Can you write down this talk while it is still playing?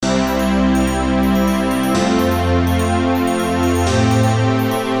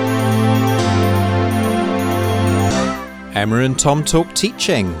Emma and Tom Talk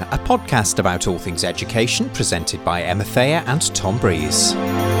Teaching, a podcast about all things education, presented by Emma Thayer and Tom Breeze.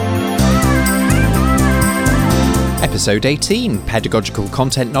 Episode 18, Pedagogical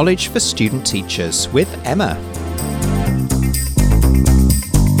Content Knowledge for Student Teachers, with Emma.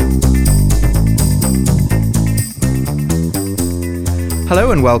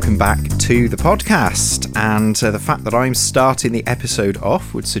 Hello and welcome back to the podcast, and the fact that I'm starting the episode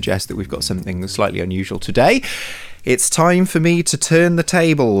off would suggest that we've got something slightly unusual today. It's time for me to turn the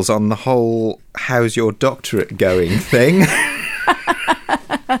tables on the whole "how's your doctorate going" thing.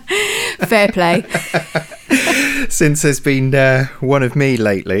 Fair play. Since there's been one of me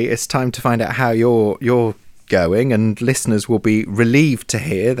lately, it's time to find out how you're going, and listeners will be relieved to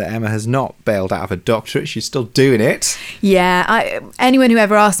hear that Emma has not bailed out of a doctorate. She's still doing it. Yeah, anyone who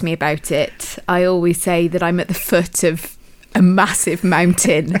ever asks me about it, I always say that I'm at the foot of a massive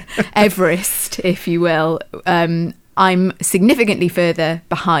mountain, Everest, if you will. I'm significantly further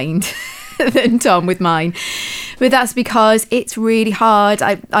behind than Tom with mine. But that's because it's really hard.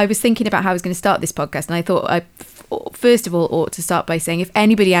 I was thinking about how I was going to start this podcast, and I thought I first of all ought to start by saying, if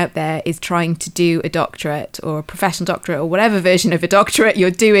anybody out there is trying to do a doctorate or a professional doctorate or whatever version of a doctorate you're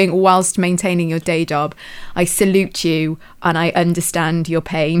doing whilst maintaining your day job, I salute you and I understand your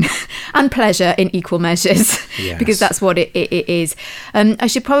pain and pleasure in equal measures. Yes. Because that's what it is. I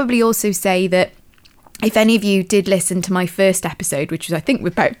should probably also say that if any of you did listen to my first episode, which was, I think,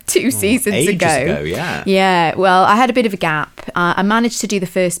 about two seasons ago. Yeah, well, I had a bit of a gap. I managed to do the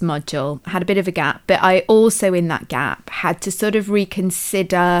first module, had a bit of a gap, but I also, in that gap, had to sort of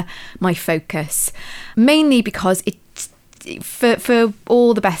reconsider my focus, mainly because for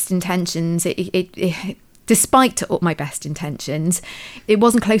all the best intentions, despite all my best intentions, it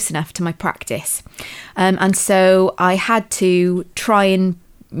wasn't close enough to my practice. And so I had to try and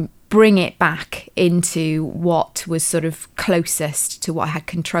bring it back into what was sort of closest to what I had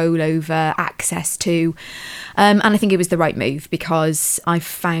control over, access to. And I think it was the right move, because I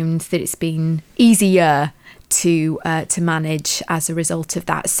found that it's been easier to manage as a result of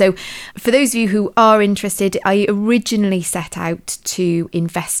that. So for those of you who are interested, I originally set out to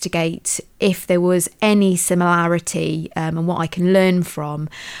investigate if there was any similarity and what I can learn from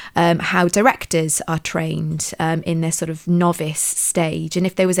how directors are trained in their sort of novice stage, and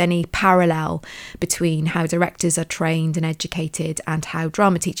if there was any parallel between how directors are trained and educated and how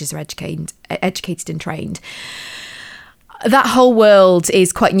drama teachers are educated and trained. That whole world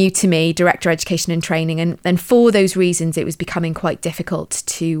is quite new to me, director education and training, and for those reasons it was becoming quite difficult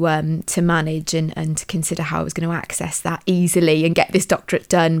to manage and to consider how I was going to access that easily and get this doctorate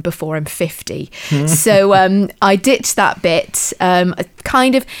done before I'm 50. So I ditched that bit. I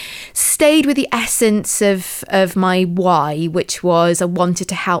kind of stayed with the essence of my why, which was I wanted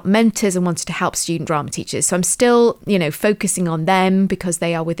to help mentors and wanted to help student drama teachers. So I'm still, focusing on them because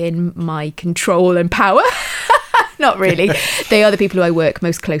they are within my control and power. Not really. They are the people who I work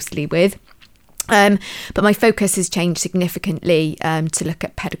most closely with. But my focus has changed significantly to look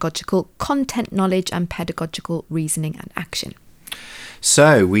at pedagogical content knowledge and pedagogical reasoning and action.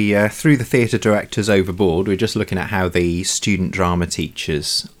 So we threw the theatre directors overboard. We're just looking at how the student drama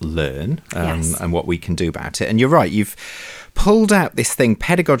teachers learn and what we can do about it. And you're right, you've pulled out this thing,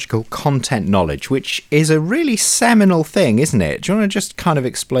 pedagogical content knowledge, which is a really seminal thing, isn't it? Do you want to just kind of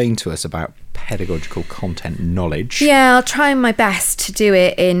explain to us about pedagogical content knowledge? Yeah, I'll try my best to do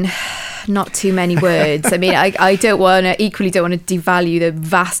it in not too many words. I mean, I don't want to devalue the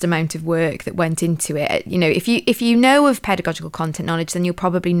vast amount of work that went into it. If you know of pedagogical content knowledge, then you'll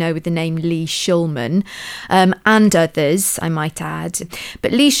probably know with the name Lee Shulman and others, I might add.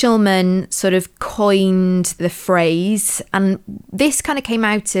 But Lee Shulman sort of coined the phrase, and this kind of came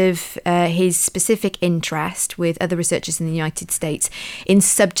out of his specific interest with other researchers in the United States in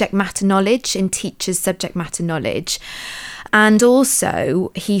subject matter knowledge, in teachers' subject matter knowledge. And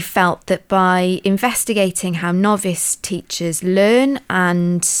also, he felt that by investigating how novice teachers learn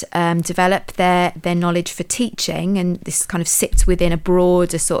and develop their knowledge for teaching, and this kind of sits within a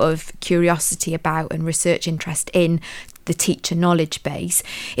broader sort of curiosity about and research interest in the teacher knowledge base,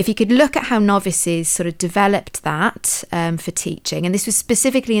 if you could look at how novices sort of developed that for teaching, and this was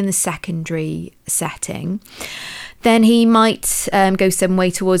specifically in the secondary setting, then he might go some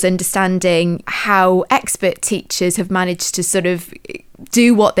way towards understanding how expert teachers have managed to sort of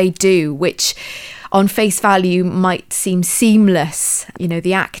do what they do, which on face value might seem seamless. You know,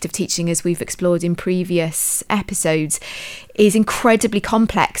 the act of teaching, as we've explored in previous episodes, is incredibly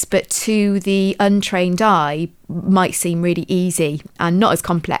complex, but to the untrained eye might seem really easy and not as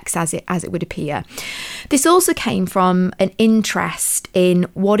complex as it would appear. This also came from an interest in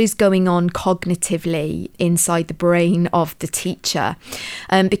what is going on cognitively inside the brain of the teacher,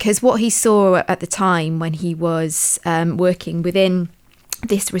 because what he saw at the time when he was working within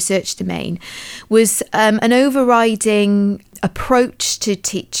this research domain was an overriding approach to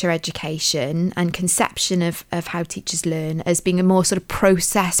teacher education and conception of how teachers learn as being a more sort of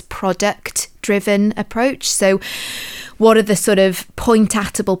process product driven approach. So what are the sort of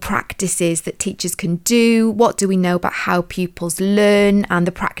point-at-able practices that teachers can do? What do we know about how pupils learn and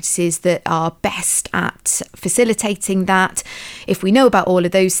the practices that are best at facilitating that? If we know about all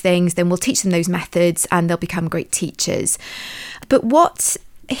of those things, then we'll teach them those methods and they'll become great teachers. But what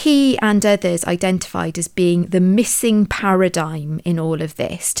he and others identified as being the missing paradigm in all of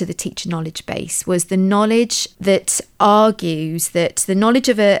this to the teacher knowledge base was the knowledge that argues that the knowledge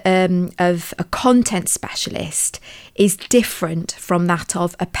of a content specialist is different from that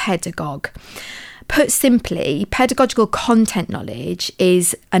of a pedagogue. Put simply, pedagogical content knowledge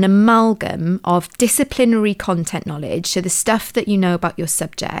is an amalgam of disciplinary content knowledge, so the stuff that you know about your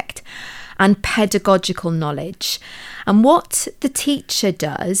subject, and pedagogical knowledge. And what the teacher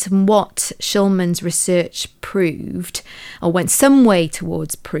does, and what Shulman's research proved, or went some way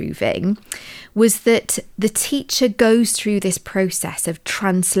towards proving, was that the teacher goes through this process of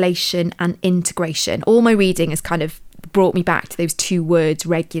translation and integration. All my reading has kind of brought me back to those two words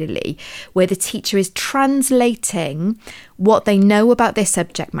regularly, where the teacher is translating what they know about their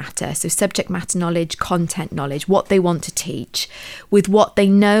subject matter, so subject matter knowledge, content knowledge, what they want to teach, with what they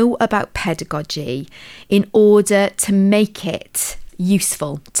know about pedagogy in order to make it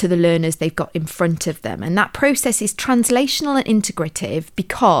useful to the learners they've got in front of them. And that process is translational and integrative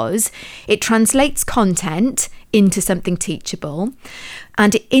because it translates content into something teachable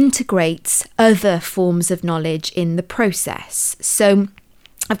and it integrates other forms of knowledge in the process. So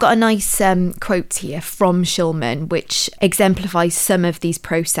I've got a nice quote here from Shulman, which exemplifies some of these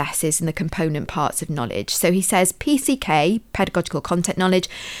processes and the component parts of knowledge. So he says, PCK, pedagogical content knowledge,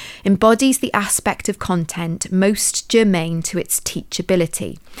 embodies the aspect of content most germane to its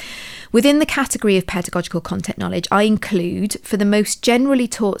teachability. Within the category of pedagogical content knowledge, I include, for the most generally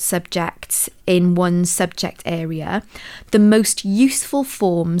taught subjects in one subject area, the most useful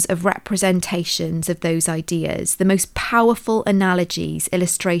forms of representations of those ideas, the most powerful analogies,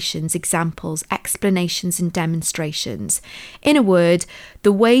 illustrations, examples, explanations and demonstrations. In a word,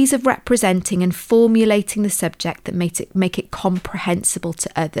 the ways of representing and formulating the subject that make it comprehensible to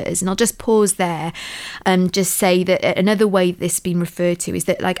others. And I'll just pause there and just say that another way this has been referred to is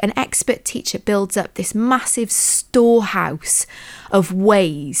that like an expert teacher builds up this massive storehouse of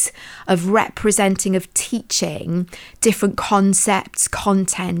ways of representing, of teaching different concepts,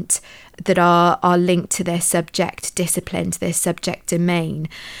 content that are linked to their subject discipline, to their subject domain.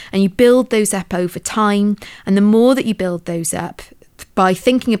 And you build those up over time. And the more that you build those up, by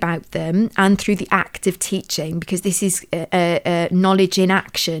thinking about them and through the act of teaching, because this is knowledge in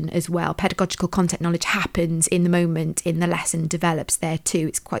action as well. Pedagogical content knowledge happens in the moment, in the lesson, develops there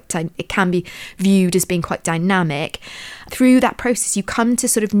too. It can be viewed as being quite dynamic. Through that process, you come to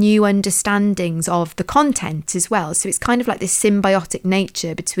sort of new understandings of the content as well. So it's kind of like this symbiotic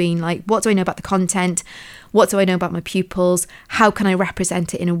nature between like, what do I know about the content? What do I know about my pupils? How can I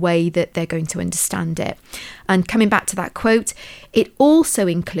represent it in a way that they're going to understand it? And coming back to that quote, it also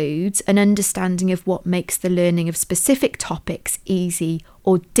includes an understanding of what makes the learning of specific topics easy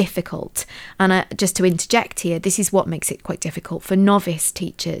or difficult. And just to interject here, this is what makes it quite difficult for novice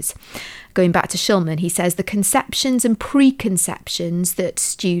teachers. Going back to Shulman, he says the conceptions and preconceptions that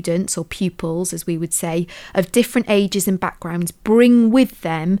students or pupils, as we would say, of different ages and backgrounds bring with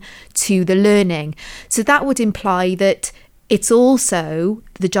them to the learning. So that would imply that it's also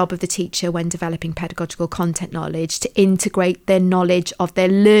the job of the teacher when developing pedagogical content knowledge to integrate their knowledge of their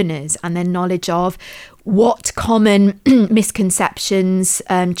learners and their knowledge of what common misconceptions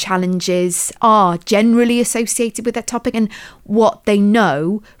and challenges are generally associated with that topic and what they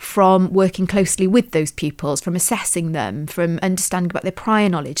know from working closely with those pupils, from assessing them, from understanding about their prior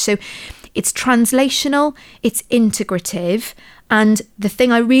knowledge. So it's translational, it's integrative. And the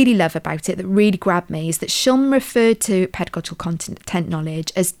thing I really love about it that really grabbed me is that Shulman referred to pedagogical content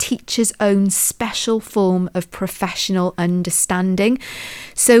knowledge as teachers' own special form of professional understanding.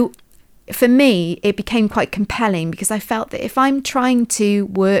 So for me, it became quite compelling because I felt that if I'm trying to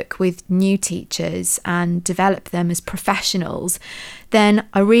work with new teachers and develop them as professionals, then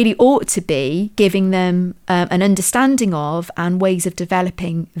I really ought to be giving them an understanding of and ways of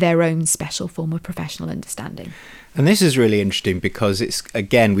developing their own special form of professional understanding. And this is really interesting because it's,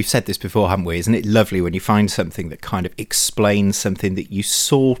 again, we've said this before, haven't we? Isn't it lovely when you find something that kind of explains something that you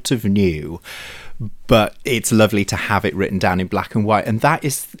sort of knew, but it's lovely to have it written down in black and white. And that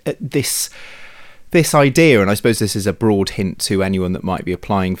is this idea, and I suppose this is a broad hint to anyone that might be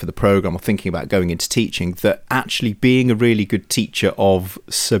applying for the programme or thinking about going into teaching, that actually being a really good teacher of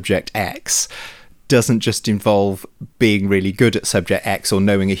subject X doesn't just involve being really good at subject X or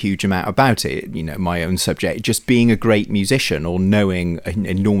knowing a huge amount about it, you know, my own subject. Just being a great musician or knowing an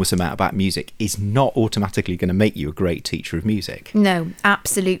enormous amount about music is not automatically going to make you a great teacher of music. No,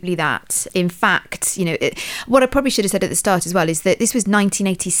 absolutely that. In fact, you know, what I probably should have said at the start as well is that this was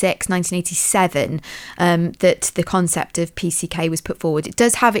 1986, 1987 that the concept of PCK was put forward. It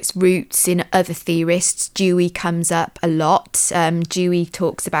does have its roots in other theorists. Dewey comes up a lot. Dewey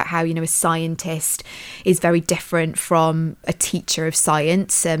talks about how, you know, a scientist is very different from a teacher of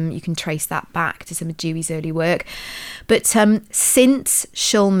science. You can trace that back to some of Dewey's early work. But since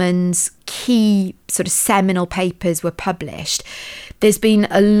Shulman's key sort of seminal papers were published, there's been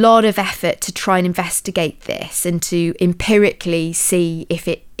a lot of effort to try and investigate this and to empirically see if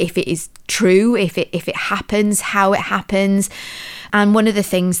it is true, if it happens, how it happens. And one of the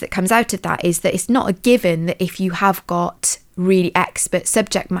things that comes out of that is that it's not a given that if you have got really expert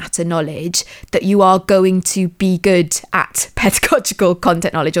subject matter knowledge that you are going to be good at pedagogical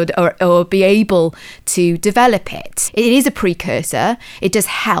content knowledge or be able to develop it. It is a precursor. It does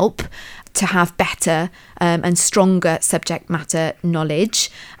help to have better and stronger subject matter knowledge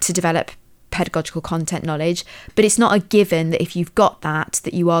to develop pedagogical content knowledge, but it's not a given that if you've got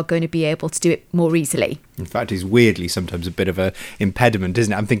that you are going to be able to do it more easily. In fact, it's weirdly sometimes a bit of an impediment,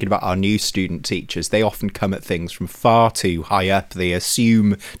 isn't it? I'm thinking about our new student teachers. They often come at things from far too high up. They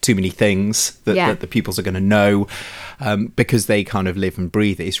assume too many things that the pupils are going to know because they kind of live and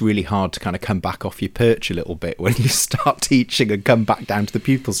breathe it. It's really hard to kind of come back off your perch a little bit when you start teaching and come back down to the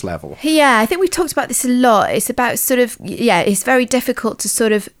pupils level. Yeah, I think we've talked about this a lot. It's about sort of, it's very difficult to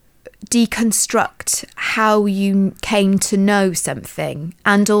sort of deconstruct how you came to know something,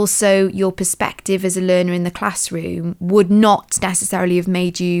 and also your perspective as a learner in the classroom would not necessarily have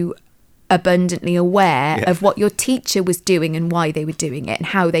made you abundantly aware of what your teacher was doing and why they were doing it and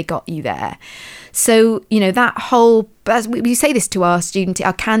how they got you there. So, you know, that whole, as we say this to our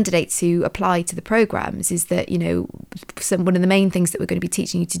candidates who apply to the programs, is that, you know, one of the main things that we're going to be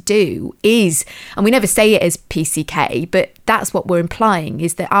teaching you to do is, and we never say it as PCK, but that's what we're implying,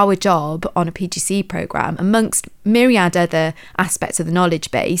 is that our job on a PGCE program, amongst myriad other aspects of the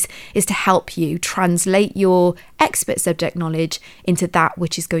knowledge base, is to help you translate your expert subject knowledge into that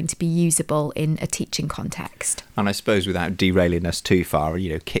which is going to be usable in a teaching context. And I suppose without derailing us too far,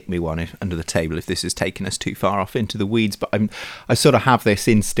 you know, kick me one under the table if this has taken us too far off into the weeds, but I sort of have this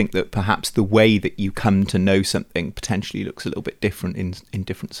instinct that perhaps the way that you come to know something potentially looks a little bit different in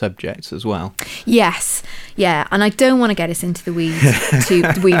different subjects as well. Yes, yeah, and I don't want to get us into the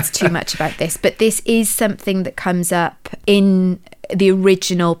weeds too much about this, but this is something that comes up in the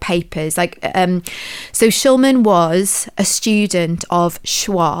original papers. So Shulman was a student of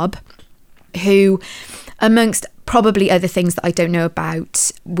Schwab, who, amongst probably other things that I don't know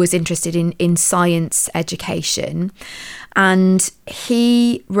about, was interested in science education. And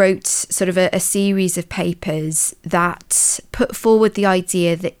he wrote sort of a series of papers that put forward the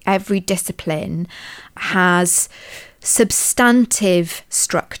idea that every discipline has substantive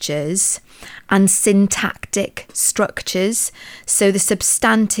structures and syntactic structures. So the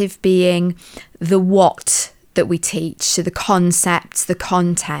substantive being the what that we teach, so the concepts, the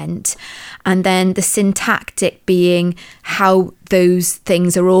content, and then the syntactic being how those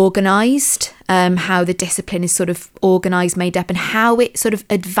things are organised, how the discipline is sort of organised, made up, and how it sort of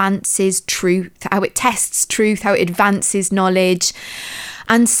advances truth, how it tests truth, how it advances knowledge.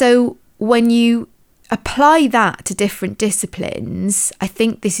 And so when you apply that to different disciplines, I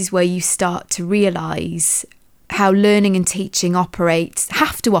think this is where you start to realise how learning and teaching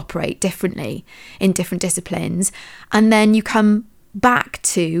have to operate differently in different disciplines. And then you come back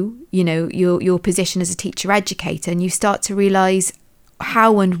to, you know, your position as a teacher educator, and you start to realise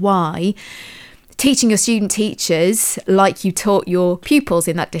how and why teaching your student teachers like you taught your pupils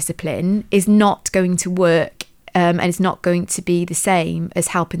in that discipline is not going to work and it's not going to be the same as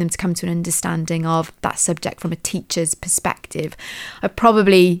helping them to come to an understanding of that subject from a teacher's perspective. I've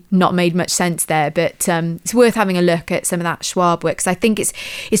probably not made much sense there, but it's worth having a look at some of that Schwab work, because I think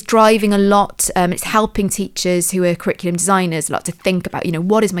it's driving a lot. It's helping teachers who are curriculum designers a lot to think about,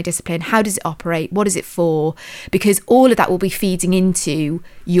 what is my discipline? How does it operate? What is it for? Because all of that will be feeding into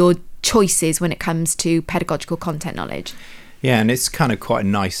your choices when it comes to pedagogical content knowledge. Yeah, and it's kind of quite a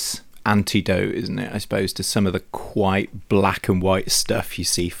nice antidote, isn't it, I suppose, to some of the quite black and white stuff you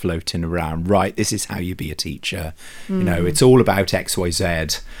see floating around. Right, this is how you be a teacher. It's all about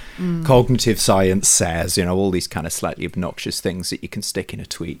XYZ. Cognitive science says, all these kind of slightly obnoxious things that you can stick in a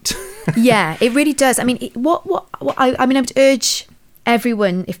tweet. Yeah, it really does. I mean, I would urge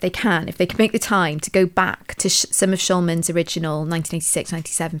everyone, if they can make the time to go back to some of Schulman's original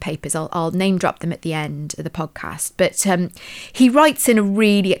 1986-97 papers. I'll name drop them at the end of the podcast. But he writes in a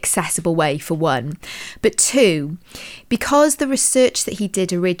really accessible way, for one. But two, because the research that he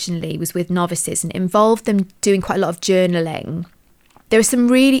did originally was with novices and involved them doing quite a lot of journaling, there are some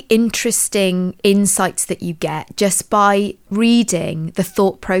really interesting insights that you get just by reading the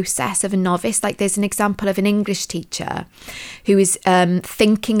thought process of a novice. Like, there's an example of an English teacher who is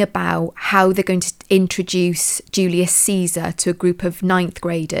thinking about how they're going to introduce Julius Caesar to a group of 9th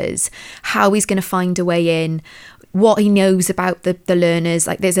graders, how he's going to find a way in, what he knows about the learners.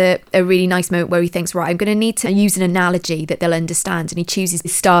 Like, there's a really nice moment where he thinks, right, I'm going to need to use an analogy that they'll understand. And he chooses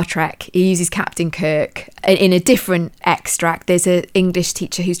Star Trek. He uses Captain Kirk. In a different extract, there's an English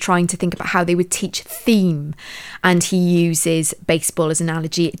teacher who's trying to think about how they would teach theme. And he uses baseball as an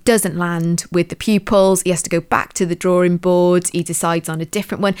analogy. It doesn't land with the pupils. He has to go back to the drawing board. He decides on a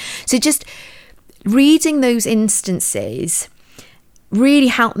different one. So just reading those instances really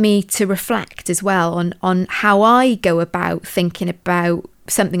helped me to reflect as well on how I go about thinking about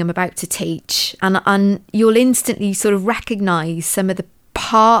something I'm about to teach. And you'll instantly sort of recognise some of the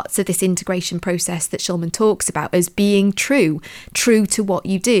parts of this integration process that Schulman talks about as being true to what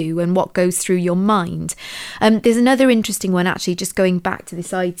you do and what goes through your mind. There's another interesting one, actually, just going back to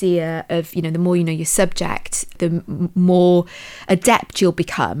this idea of, the more you know your subject, the more adept you'll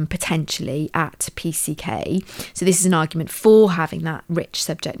become potentially at PCK. So this is an argument for having that rich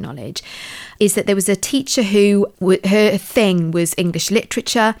subject knowledge, is that there was a teacher who, her thing was English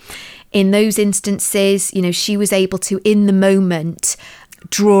literature. In those instances, she was able to, in the moment,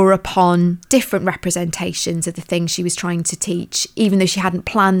 draw upon different representations of the things she was trying to teach, even though she hadn't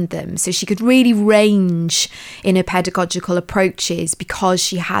planned them. So she could really range in her pedagogical approaches because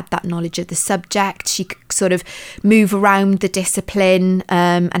she had that knowledge of the subject. She could sort of move around the discipline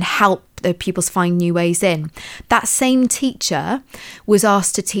and help the pupils find new ways in. That same teacher was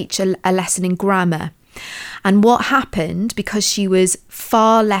asked to teach a lesson in grammar. And what happened, because she was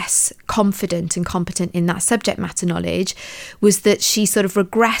far less confident and competent in that subject matter knowledge, was that she sort of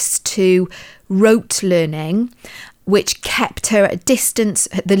regressed to rote learning, which kept her at a distance,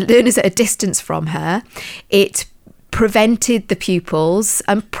 the learners at a distance from her. It prevented the pupils,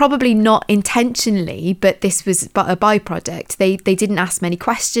 and probably not intentionally, but this was a byproduct. They didn't ask many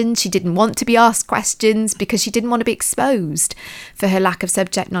questions. She didn't want to be asked questions because she didn't want to be exposed for her lack of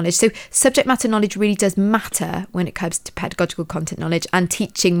subject knowledge. So subject matter knowledge really does matter when it comes to pedagogical content knowledge and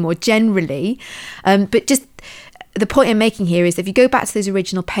teaching more generally. But just the point I'm making here is, if you go back to those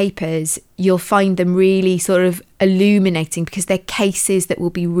original papers, you'll find them really sort of illuminating, because they're cases that will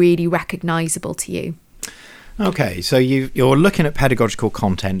be really recognisable to you. Okay, so you're looking at pedagogical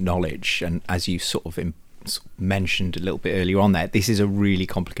content knowledge, and as you sort of mentioned a little bit earlier on there, this is a really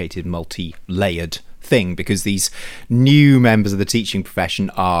complicated, multi-layered thing, because these new members of the teaching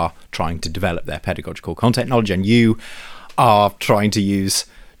profession are trying to develop their pedagogical content knowledge, and you are trying to use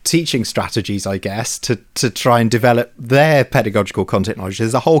teaching strategies, I guess, to try and develop their pedagogical content knowledge.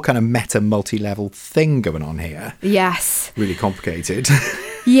 There's a whole kind of meta multi-level thing going on here. Yes. Really complicated.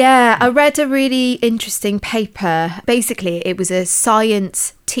 Yeah, I read a really interesting paper. Basically, it was a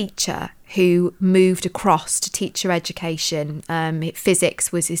science teacher who moved across to teacher education.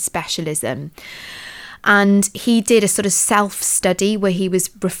 Physics was his specialism. And he did a sort of self-study where he was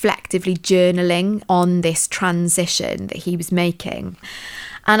reflectively journaling on this transition that he was making.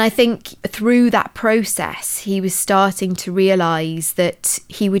 And I think through that process, he was starting to realise that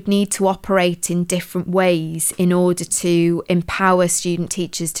he would need to operate in different ways in order to empower student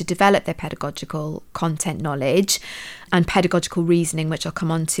teachers to develop their pedagogical content knowledge and pedagogical reasoning, which I'll come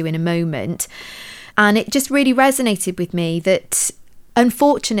on to in a moment. And it just really resonated with me that,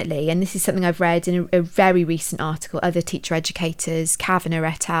 unfortunately, and this is something I've read in a very recent article, other teacher educators, Kavanagh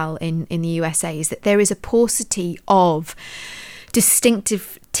et al. in the USA, is that there is a paucity of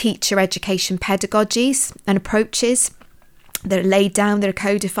distinctive teacher education pedagogies and approaches that are laid down, that are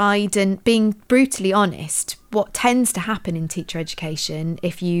codified. And being brutally honest, what tends to happen in teacher education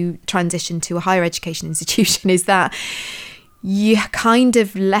if you transition to a higher education institution is that you're kind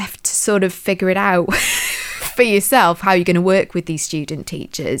of left to sort of figure it out for yourself, how you're going to work with these student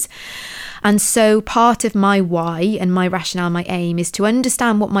teachers. And so part of my why and my rationale, my aim is to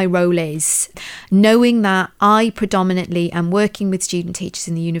understand what my role is, knowing that I predominantly am working with student teachers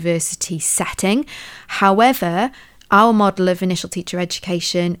in the university setting. However, our model of initial teacher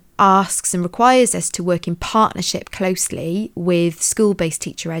education asks and requires us to work in partnership closely with school-based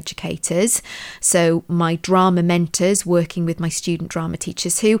teacher educators. So my drama mentors working with my student drama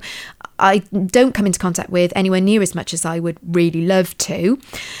teachers, who I don't come into contact with anywhere near as much as I would really love to.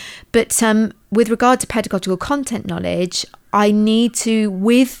 But with regard to pedagogical content knowledge, I need to,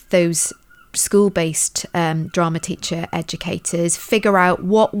 with those school-based drama teacher educators, figure out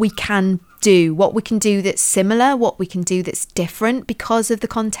what we can do that's similar, what we can do that's different because of the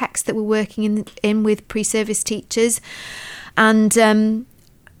context that we're working in with pre-service teachers. And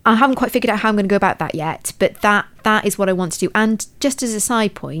I haven't quite figured out how I'm going to go about that yet, but that is what I want to do. And just as a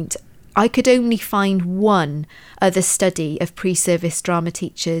side point, I could only find one other study of pre-service drama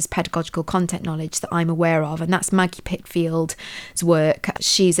teachers' pedagogical content knowledge that I'm aware of, and that's Maggie Pitfield's work.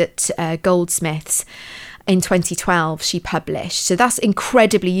 She's at Goldsmiths. In 2012, she published. So that's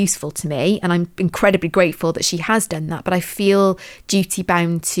incredibly useful to me, and I'm incredibly grateful that she has done that, but I feel duty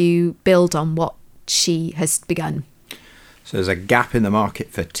bound to build on what she has begun. So there's a gap in the market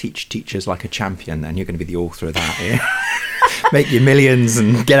for teach teachers like a champion, then you're going to be the author of that, yeah? Make your millions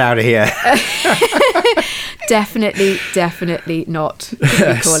and get out of here. Definitely not.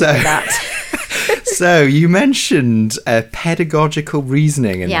 Call it that. So you mentioned pedagogical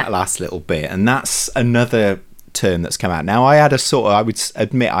reasoning in that last little bit, and that's another term that's come out. Now, I would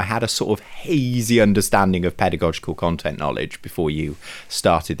admit I had a sort of hazy understanding of pedagogical content knowledge before you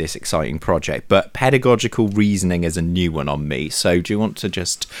started this exciting project, but pedagogical reasoning is a new one on me. So do you want to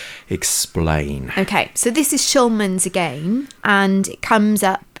just explain? Okay, so this is Shulman's again, and it comes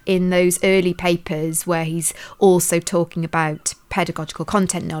up in those early papers where he's also talking about pedagogical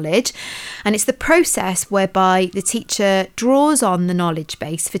content knowledge. And it's the process whereby the teacher draws on the knowledge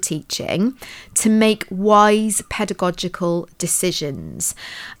base for teaching to make wise pedagogical decisions.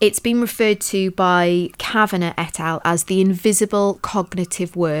 It's been referred to by Kavanagh et al. As the invisible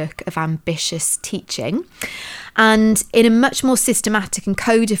cognitive work of ambitious teaching. And in a much more systematic and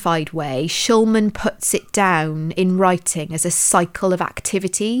codified way, Shulman puts it down in writing as a cycle of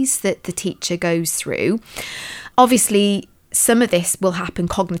activities that the teacher goes through. Obviously, some of this will happen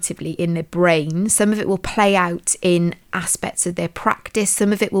cognitively in their brain. Some of it will play out in aspects of their practice.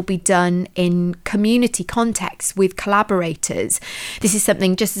 Some of it will be done in community contexts with collaborators. This is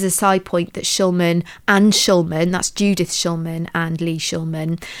something, just as a side point, that Shulman, that's Judith Shulman and Lee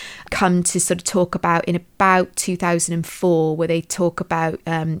Shulman, come to sort of talk about in about 2004, where they talk about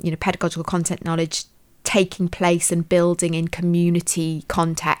pedagogical content knowledge taking place and building in community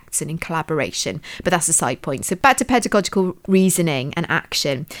contexts and in collaboration. But that's a side point. So back to pedagogical reasoning and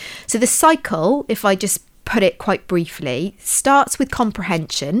action. So the cycle, if I just put it quite briefly, starts with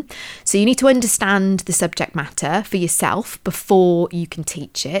comprehension. So you need to understand the subject matter for yourself before you can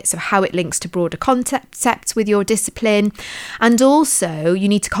teach it. So how it links to broader concepts with your discipline. And also you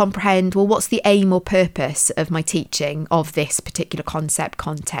need to comprehend, well, what's the aim or purpose of my teaching of this particular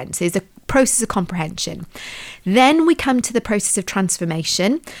content? So there's a process of comprehension. Then we come to the process of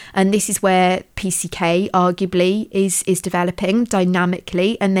transformation, and this is where PCK arguably is developing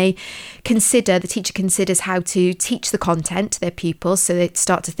dynamically, and the teacher considers how to teach the content to their pupils. So they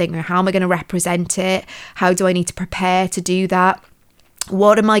start to think, how am I going to represent it? How do I need to prepare to do that?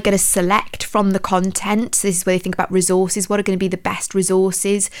 What am I going to select from the content? So this is where they think about resources. What are going to be the best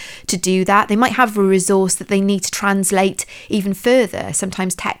resources to do that? They might have a resource that they need to translate even further.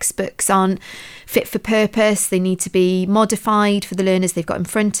 Sometimes textbooks aren't fit for purpose. They need to be modified for the learners they've got in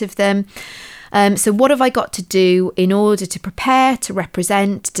front of them. So what have I got to do in order to prepare, to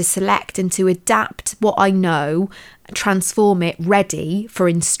represent, to select, and to adapt what I know, transform it ready for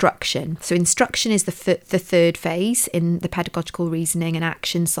instruction? So instruction is the third phase in the pedagogical reasoning and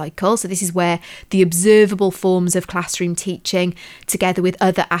action cycle. So this is where the observable forms of classroom teaching together with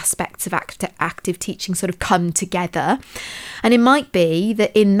other aspects of active teaching sort of come together. And it might be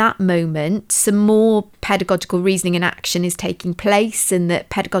that in that moment some more pedagogical reasoning and action is taking place, and that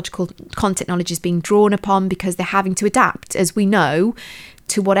pedagogical content knowledge is being drawn upon because they're having to adapt, as we know,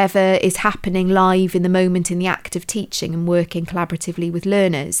 to whatever is happening live in the moment in the act of teaching and working collaboratively with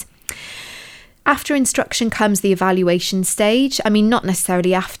learners. After instruction comes the evaluation stage. I mean, not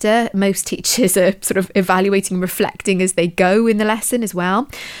necessarily after. Most teachers are sort of evaluating, reflecting as they go in the lesson as well.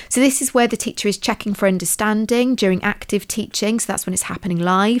 So this is where the teacher is checking for understanding during active teaching. So that's when it's happening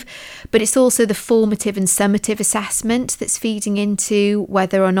live. But it's also the formative and summative assessment that's feeding into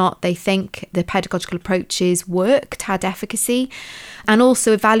whether or not they think the pedagogical approaches worked, had efficacy. And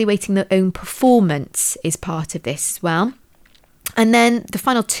also evaluating their own performance is part of this as well. And then the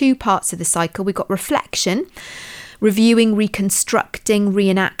final two parts of the cycle, we've got reflection, reviewing, reconstructing,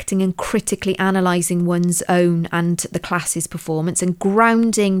 reenacting and critically analysing one's own and the class's performance and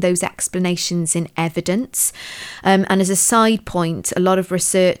grounding those explanations in evidence. And as a side point, a lot of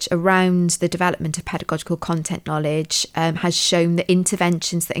research around the development of pedagogical content knowledge has shown that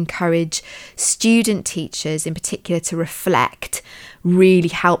interventions that encourage student teachers in particular to reflect really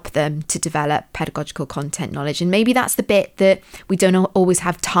help them to develop pedagogical content knowledge. And maybe that's the bit that we don't always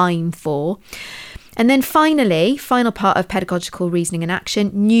have time for. And then finally, final part of pedagogical reasoning and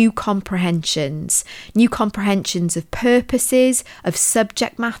action, new comprehensions of purposes, of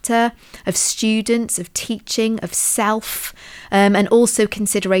subject matter, of students, of teaching, of self, and also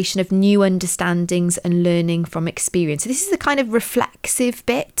consideration of new understandings and learning from experience. So this is the kind of reflexive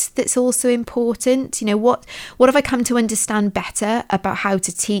bit that's also important. You know, what have I come to understand better about how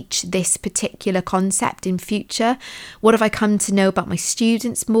to teach this particular concept in future? What have I come to know about my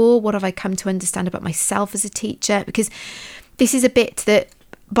students more? What have I come to understand about myself as a teacher? Because this is a bit that,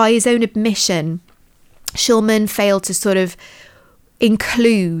 by his own admission, Shulman failed to sort of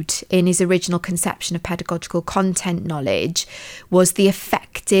include in his original conception of pedagogical content knowledge was the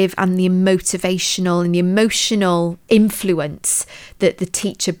effective and the motivational and the emotional influence that the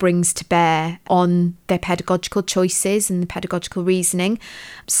teacher brings to bear on their pedagogical choices and the pedagogical reasoning.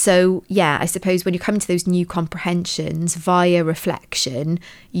 So yeah, I suppose when you come to those new comprehensions via reflection,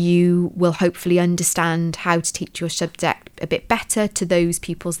 you will hopefully understand how to teach your subject a bit better to those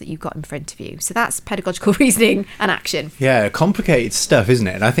pupils that you've got in front of you. So that's pedagogical reasoning and action. Yeah, complicated stuff, isn't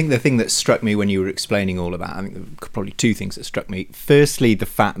it? And I think the thing that struck me when you were explaining all of that, I think there were probably two things that struck me. Firstly, the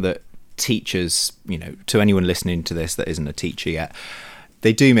fact that teachers, you know, to anyone listening to this that isn't a teacher yet,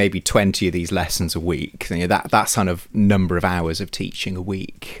 they do maybe 20 of these lessons a week. You know, that's kind of number of hours of teaching a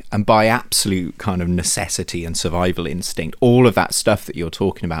week. And by absolute kind of necessity and survival instinct, all of that stuff that you're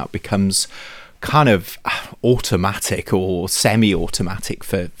talking about becomes kind of automatic or semi-automatic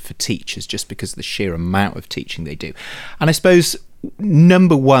for teachers just because of the sheer amount of teaching they do. And I suppose,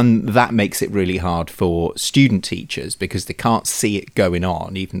 number one, that makes it really hard for student teachers because they can't see it going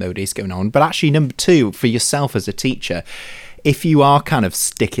on, even though it is going on. But actually, number two, for yourself as a teacher, if you are kind of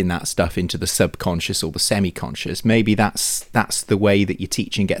sticking that stuff into the subconscious or the semi-conscious, maybe that's the way that your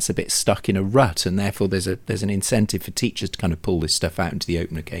teaching gets a bit stuck in a rut, and therefore there's an incentive for teachers to kind of pull this stuff out into the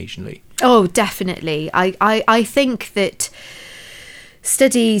open occasionally. Oh, definitely. I think that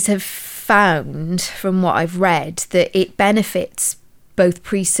studies have found, from what I've read, that it benefits both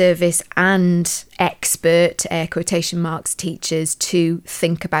pre-service and expert, air quotation marks, teachers to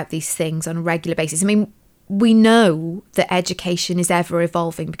think about these things on a regular basis. I mean, we know that education is ever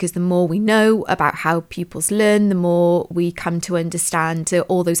evolving because the more we know about how pupils learn, the more we come to understand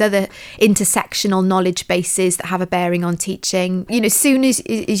all those other intersectional knowledge bases that have a bearing on teaching. You know, as soon as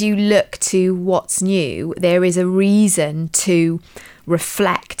you look to what's new, there is a reason to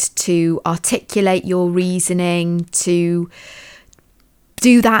reflect, to articulate your reasoning, to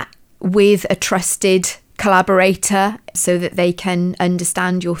do that with a trusted collaborator so that they can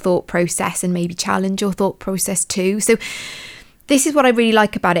understand your thought process and maybe challenge your thought process too. So this is what I really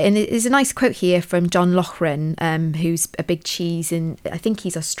like about it. And there's a nice quote here from John Loughran, who's a big cheese, and I think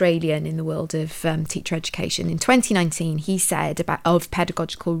he's Australian in the world of teacher education. In 2019, he said of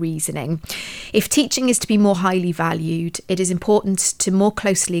pedagogical reasoning, if teaching is to be more highly valued, it is important to more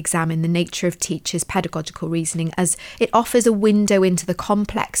closely examine the nature of teachers' pedagogical reasoning, as it offers a window into the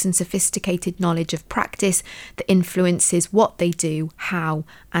complex and sophisticated knowledge of practice that influences what they do, how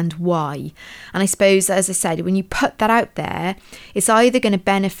and why. And I suppose, as I said, when you put that out there, it's either going to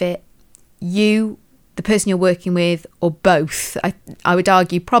benefit you, the person you're working with, or both. I would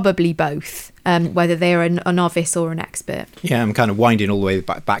argue probably both, whether they're a novice or an expert. Yeah, I'm kind of winding all the way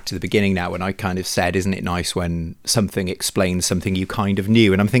back to the beginning now when I kind of said, isn't it nice when something explains something you kind of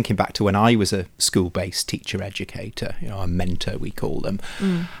knew? And I'm thinking back to when I was a school-based teacher educator, you know, a mentor we call them.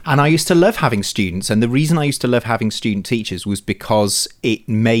 And I used to love having students. And the reason I used to love having student teachers was because it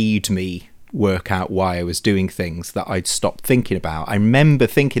made me work out why I was doing things that I'd stopped thinking about. I remember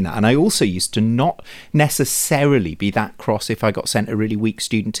thinking that, and I also used to not necessarily be that cross if I got sent a really weak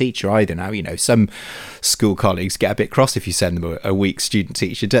student teacher either. Now, some school colleagues get a bit cross if you send them a weak student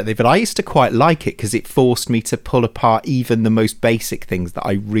teacher, don't they? But I used to quite like it because it forced me to pull apart even the most basic things that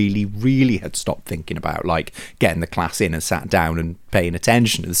I really, really had stopped thinking about, like getting the class in and sat down and paying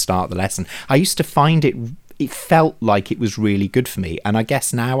attention at the start of the lesson. I used to find it felt like it was really good for me, and I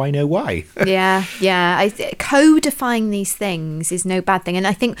guess now I know why. Codifying these things is no bad thing, and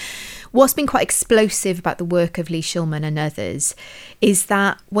I think what's been quite explosive about the work of Lee Shulman and others is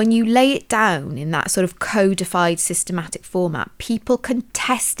that when you lay it down in that sort of codified systematic format, people can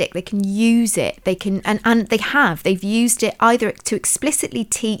test it, they can use it, they can and they've used it either to explicitly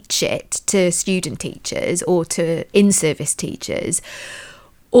teach it to student teachers or to in-service teachers,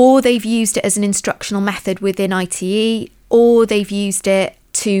 or they've used it as an instructional method within ITE, or they've used it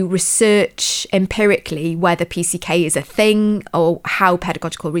to research empirically whether PCK is a thing or how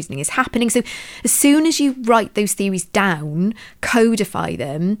pedagogical reasoning is happening. So as soon as you write those theories down, codify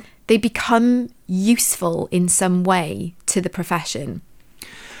them, they become useful in some way to the profession.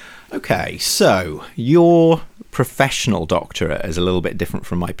 Okay, so your professional doctorate is a little bit different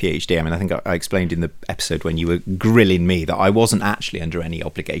from my PhD. I mean, I think I explained in the episode when you were grilling me that I wasn't actually under any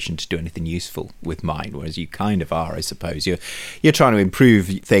obligation to do anything useful with mine, whereas you kind of are, I suppose. You're trying to improve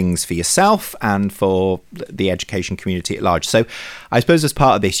things for yourself and for the education community at large. So I suppose as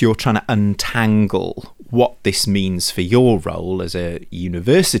part of this, you're trying to untangle what this means for your role as a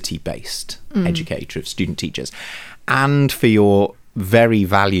university-based educator of student teachers and for your very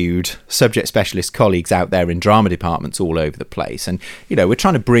valued subject specialist colleagues out there in drama departments all over the place. And we're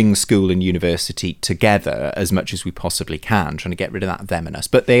trying to bring school and university together as much as we possibly can, trying to get rid of that them and us,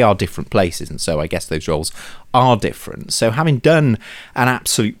 but they are different places, and so I guess those roles are different. So having done an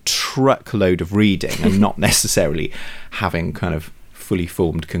absolute truckload of reading and not necessarily having kind of fully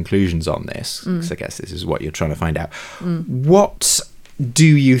formed conclusions on this, because I guess this is what you're trying to find out, what do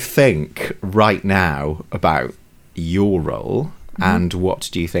you think right now about your role? And what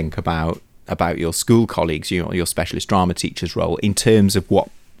do you think about your school colleagues, your specialist drama teachers' role in terms of what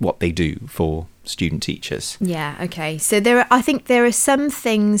they do for student teachers? Yeah, okay. So I think there are some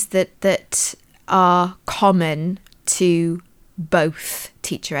things that are common to both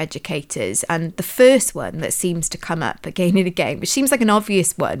teacher educators. And the first one that seems to come up again and again, which seems like an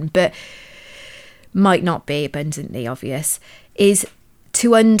obvious one, but might not be abundantly obvious, is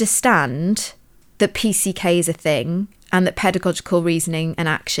to understand that PCK is a thing and that pedagogical reasoning and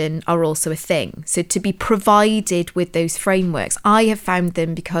action are also a thing. So to be provided with those frameworks, I have found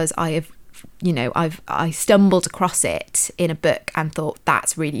them because I stumbled across it in a book and thought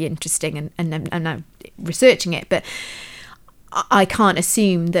that's really interesting, and I'm researching it, but I can't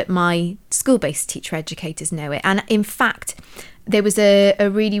assume that my school-based teacher educators know it. And in fact, there was a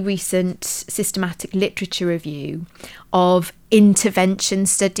really recent systematic literature review of intervention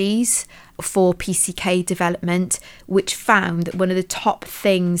studies for PCK development, which found that one of the top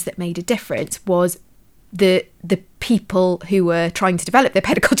things that made a difference was the people who were trying to develop their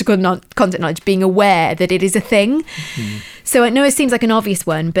pedagogical content knowledge being aware that it is a thing. So I know it seems like an obvious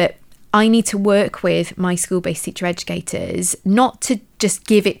one, but I need to work with my school-based teacher educators, not to just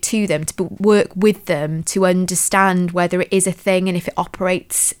give it to them, to work with them to understand whether it is a thing and if it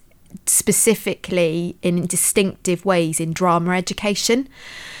operates specifically in distinctive ways in drama education.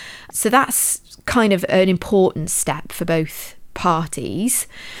 So that's kind of an important step for both parties.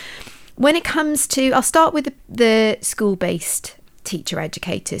 When it comes to, I'll start with the school-based teacher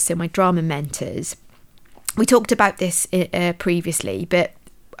educators, so my drama mentors. We talked about this previously, but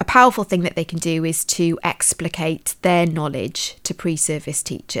a powerful thing that they can do is to explicate their knowledge to pre-service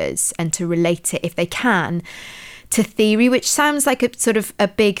teachers and to relate it, if they can, to theory, which sounds like a sort of a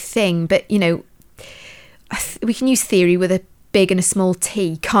big thing, but we can use theory with a big and a small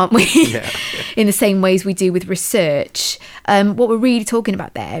t, can't we? Yeah. In the same ways we do with research. What we're really talking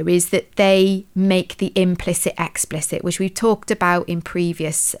about there is that they make the implicit explicit, which we've talked about in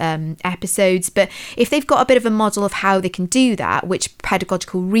previous episodes. But if they've got a bit of a model of how they can do that, which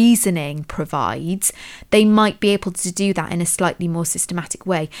pedagogical reasoning provides, they might be able to do that in a slightly more systematic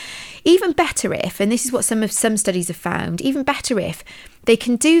way. Even better if, and this is what some studies have found, even better if they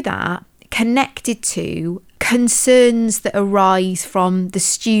can do that connected to concerns that arise from the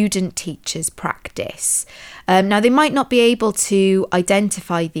student teacher's practice. Now, they might not be able to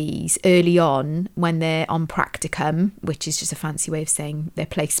identify these early on when they're on practicum, which is just a fancy way of saying their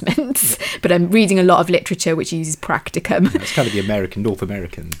placements. But I'm reading a lot of literature which uses practicum. It's kind of the North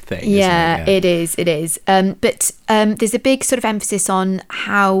American thing. Yeah, isn't it is. But there's a big sort of emphasis on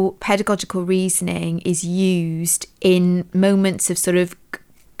how pedagogical reasoning is used in moments of sort of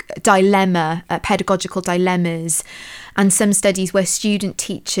pedagogical dilemmas, and some studies where student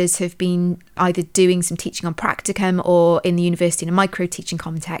teachers have been either doing some teaching on practicum or in the university in a micro teaching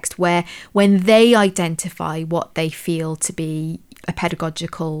context, where when they identify what they feel to be a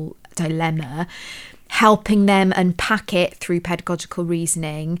pedagogical dilemma, helping them unpack it through pedagogical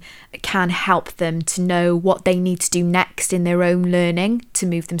reasoning can help them to know what they need to do next in their own learning to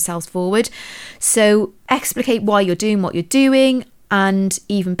move themselves forward. So explicate why you're doing what you're doing, and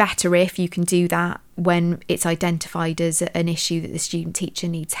even better if you can do that when it's identified as an issue that the student teacher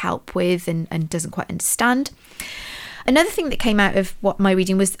needs help with and doesn't quite understand. Another thing that came out of what my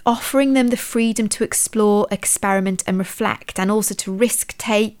reading was offering them the freedom to explore, experiment and reflect, and also to risk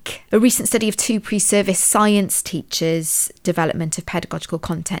take. A recent study of 2 pre-service science teachers' development of pedagogical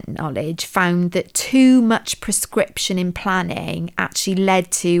content knowledge found that too much prescription in planning actually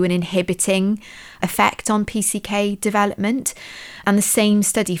led to an inhibiting effect on PCK development. And the same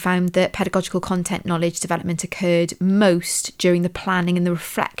study found that pedagogical content knowledge development occurred most during the planning and the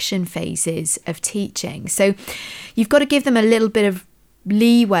reflection phases of teaching. So you've got to give them a little bit of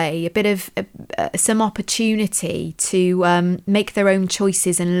leeway, a bit of some opportunity to make their own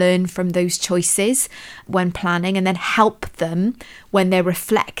choices and learn from those choices when planning, and then help them when they're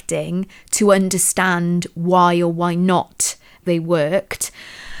reflecting to understand why or why not they worked.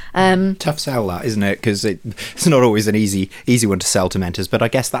 Tough sell, that, isn't it? Because it's not always an easy one to sell to mentors, but I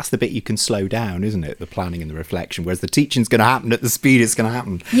guess that's the bit you can slow down, isn't it? The planning and the reflection, whereas the teaching's going to happen at the speed it's going to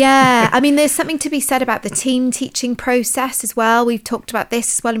happen. Yeah, I mean, there's something to be said about the team teaching process as well. We've talked about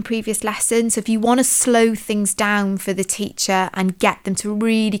this as well in previous lessons. So if you want to slow things down for the teacher and get them to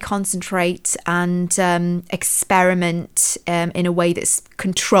really concentrate and experiment in a way that's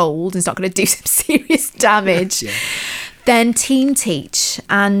controlled and it's not going to do some serious damage, yeah, then team teach.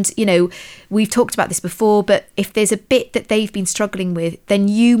 And, you know, we've talked about this before, but if there's a bit that they've been struggling with, then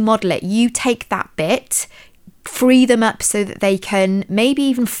you model it. You take that bit, free them up so that they can maybe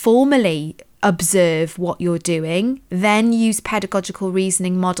even formally observe what you're doing, then use pedagogical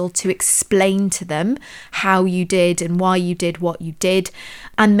reasoning model to explain to them how you did and why you did what you did,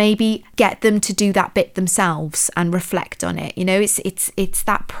 and maybe get them to do that bit themselves and reflect on it. You know, it's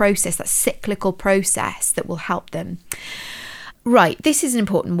that process, that cyclical process that will help them. Right, this is an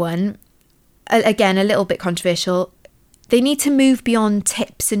important one. Again, a little bit controversial. They need to move beyond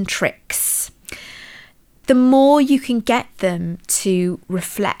tips and tricks. The more you can get them to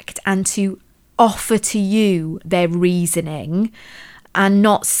reflect and to offer to you their reasoning and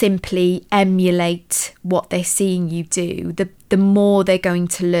not simply emulate what they're seeing you do, the more they're going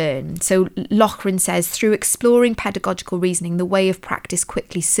to learn. So Lochran says, through exploring pedagogical reasoning, the way of practice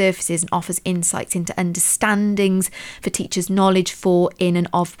quickly surfaces and offers insights into understandings for teachers' knowledge for, in and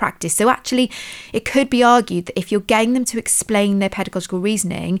of practice. So actually, it could be argued that if you're getting them to explain their pedagogical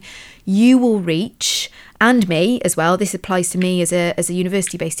reasoning, you will reach, and me as well, this applies to me as a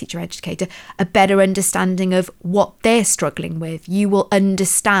university-based teacher educator, a better understanding of what they're struggling with. You will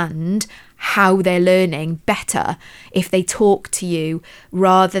understand how they're learning better if they talk to you,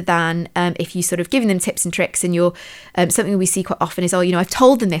 rather than if you sort of giving them tips and tricks, and you're something we see quite often is, oh, you know, I've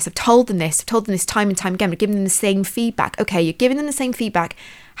told them this time and time again, we're giving them the same feedback. Okay, you're giving them the same feedback.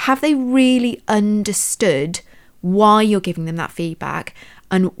 Have they really understood why you're giving them that feedback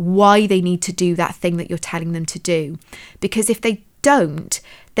and why they need to do that thing that you're telling them to do? Because if they don't,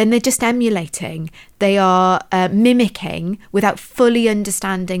 then they're just emulating. They are mimicking without fully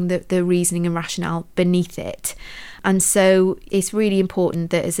understanding the reasoning and rationale beneath it. And so it's really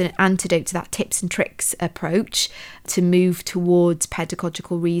important that as an antidote to that tips and tricks approach, to move towards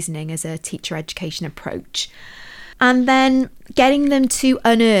pedagogical reasoning as a teacher education approach. And then getting them to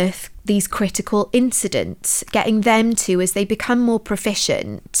unearth these critical incidents, getting them to, as they become more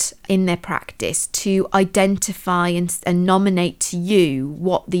proficient in their practice, to identify and nominate to you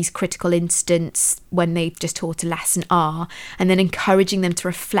what these critical incidents when they've just taught a lesson are, and then encouraging them to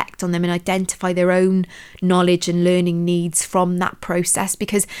reflect on them and identify their own knowledge and learning needs from that process,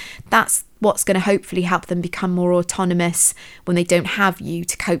 because that's what's going to hopefully help them become more autonomous when they don't have you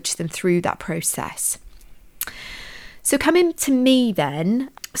to coach them through that process. So coming to me then,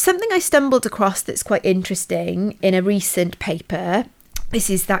 something I stumbled across that's quite interesting in a recent paper this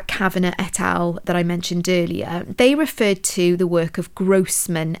is that Kavanagh et al. That I mentioned earlier. They referred to the work of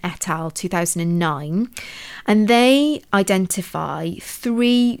Grossman et al. 2009, and they identify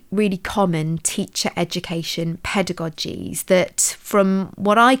 3 really common teacher education pedagogies that, from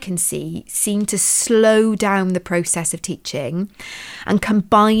what I can see, seem to slow down the process of teaching and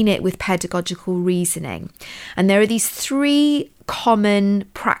combine it with pedagogical reasoning. And there are these 3 common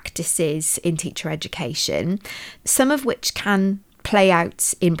practices in teacher education, some of which can play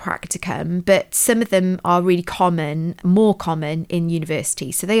out in practicum, but some of them are really common, more common in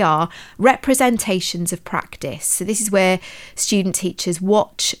university. So they are representations of practice. So this is where student teachers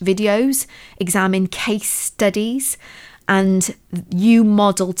watch videos, examine case studies, and you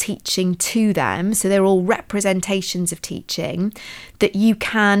model teaching to them. So they're all representations of teaching that you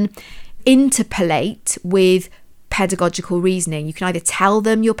can interpolate with pedagogical reasoning. You can either tell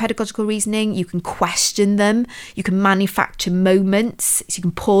them your pedagogical reasoning, you can question them, you can manufacture moments. So you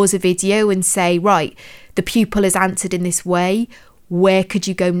can pause a video and say, right, the pupil has answered in this way. Where could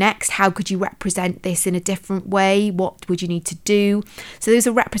you go next? How could you represent this in a different way? What would you need to do? So those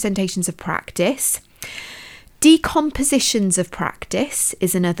are representations of practice. Decompositions of practice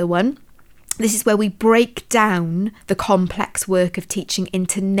is another one. This is where we break down the complex work of teaching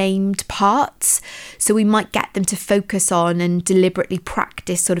into named parts. So we might get them to focus on and deliberately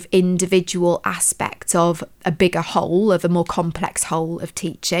practice sort of individual aspects of a bigger whole, of a more complex whole of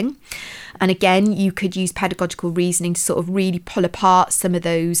teaching. And again, you could use pedagogical reasoning to sort of really pull apart some of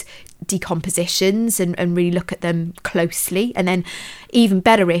those decompositions and really look at them closely. And then even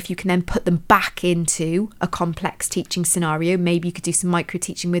better if you can then put them back into a complex teaching scenario. Maybe you could do some micro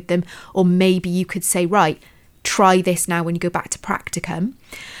teaching with them, or maybe you could say, right, try this now when you go back to practicum.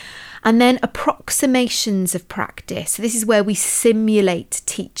 And then approximations of practice. So this is where we simulate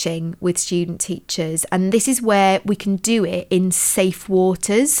teaching with student teachers. And this is where we can do it in safe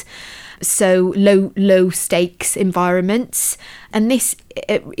waters. So low stakes environments. And this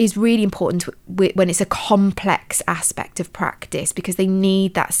is really important when it's a complex aspect of practice, because they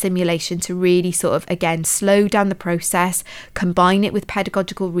need that simulation to really sort of, again, slow down the process, combine it with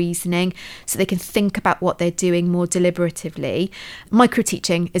pedagogical reasoning so they can think about what they're doing more deliberatively. Micro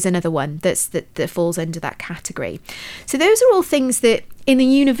teaching is another one that falls under that category. So those are all things that in the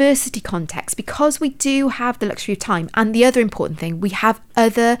university context, because we do have the luxury of time, and the other important thing, we have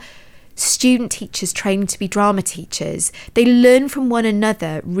other student teachers training to be drama teachers. They learn from one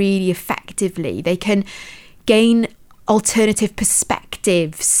another really effectively. They can gain alternative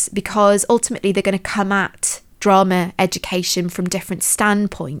perspectives because ultimately they're going to come at drama education from different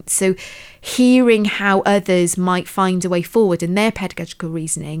standpoints. So hearing how others might find a way forward in their pedagogical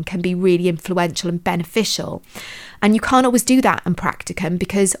reasoning can be really influential and beneficial. And you can't always do that in practicum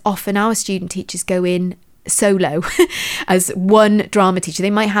because often our student teachers go in solo as one drama teacher.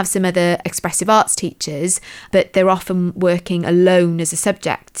 They might have some other expressive arts teachers, but they're often working alone as a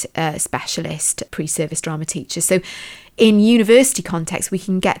subject specialist pre-service drama teacher. So in university context, we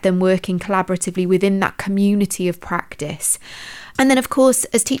can get them working collaboratively within that community of practice. And then, of course,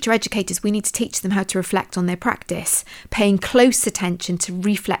 as teacher educators, we need to teach them how to reflect on their practice, paying close attention to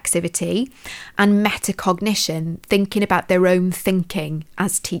reflexivity and metacognition, thinking about their own thinking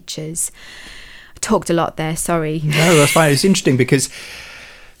as teachers. Talked a lot there, sorry. No, that's fine. It's interesting because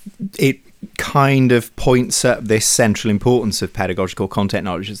it kind of points up this central importance of pedagogical content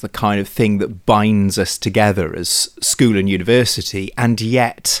knowledge as the kind of thing that binds us together as school and university, and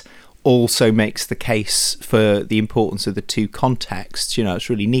yet also makes the case for the importance of the two contexts. You know, it's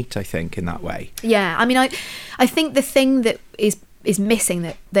really neat, I think, in that way. Yeah, I mean, I think the thing that is missing,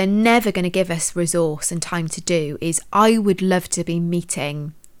 that they're never going to give us resource and time to do, is I would love to be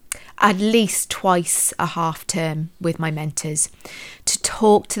meeting at least twice a half term with my mentors to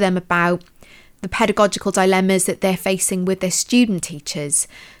talk to them about the pedagogical dilemmas that they're facing with their student teachers,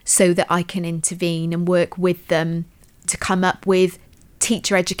 so that I can intervene and work with them to come up with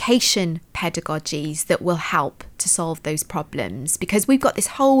teacher education pedagogies that will help to solve those problems. Because we've got this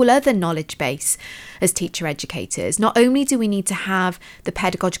whole other knowledge base as teacher educators. Not only do we need to have the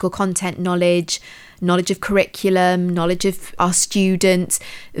pedagogical content knowledge of curriculum, knowledge of our students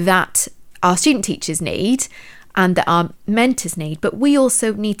that our student teachers need and that our mentors need, but we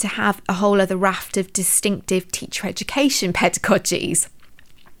also need to have a whole other raft of distinctive teacher education pedagogies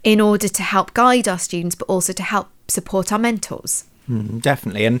in order to help guide our students, but also to help support our mentors.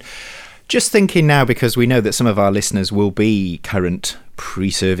 Definitely. And just thinking now, because we know that some of our listeners will be current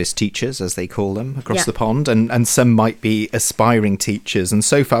pre-service teachers, as they call them, across the pond, and some might be aspiring teachers. And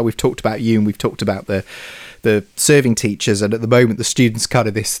so far we've talked about you and we've talked about the the serving teachers, and at the moment the students kind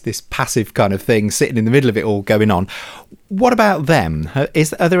of this passive kind of thing sitting in the middle of it all going on. What about them?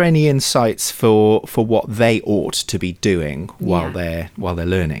 Are there any insights for what they ought to be doing while they're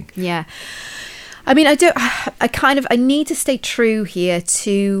learning? Yeah. I mean, I need to stay true here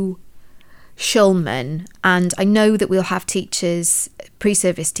to Shulman, and I know that we'll have teachers,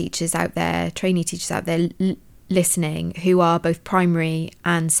 pre-service teachers out there, trainee teachers out there listening who are both primary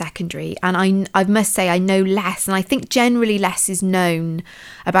and secondary, and I must say I know less, and I think generally less is known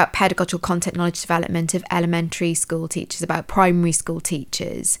about pedagogical content knowledge development of elementary school teachers, about primary school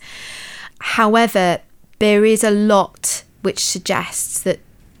teachers. However, there is a lot which suggests that,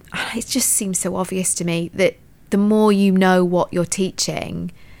 it just seems so obvious to me, that the more you know what you're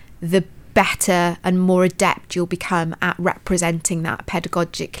teaching, the better and more adept you'll become at representing that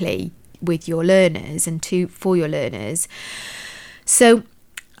pedagogically with your learners and for your learners. So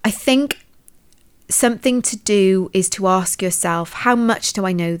I think something to do is to ask yourself, how much do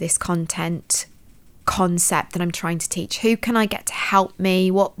I know this concept that I'm trying to teach? Who can I get to help me?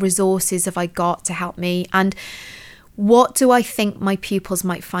 What resources have I got to help me? And what do I think my pupils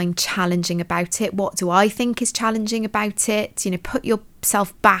might find challenging about it? What do I think is challenging about it? Put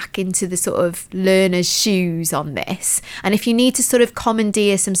yourself back into the sort of learner's shoes on this. And if you need to sort of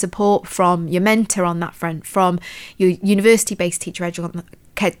commandeer some support from your mentor on that front, from your university-based teacher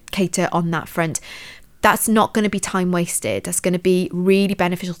educator on that front, that's not going to be time wasted. That's going to be really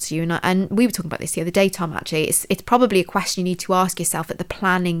beneficial to you. And we were talking about this the other day, Tom, actually. It's probably a question you need to ask yourself at the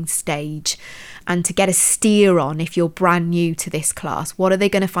planning stage, and to get a steer on, if you're brand new to this class, what are they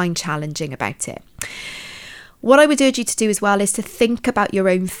going to find challenging about it? What I would urge you to do as well is to think about your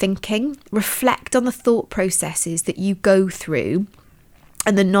own thinking, reflect on the thought processes that you go through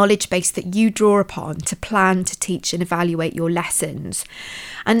and the knowledge base that you draw upon to plan, to teach and evaluate your lessons.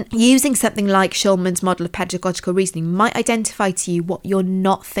 And using something like Shulman's model of pedagogical reasoning might identify to you what you're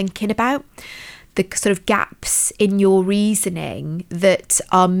not thinking about, the sort of gaps in your reasoning that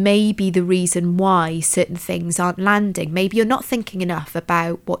are maybe the reason why certain things aren't landing. Maybe you're not thinking enough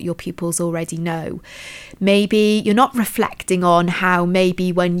about what your pupils already know. Maybe you're not reflecting on how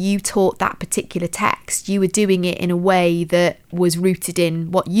maybe when you taught that particular text, you were doing it in a way that was rooted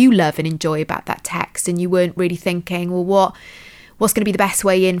in what you love and enjoy about that text, and you weren't really thinking, well, what's going to be the best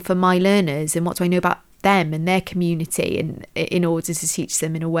way in for my learners, and what do I know about them and their community, and in order to teach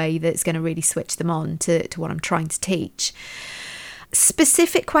them in a way that's going to really switch them on to what I'm trying to teach.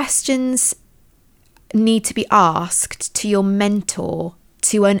 Specific questions need to be asked to your mentor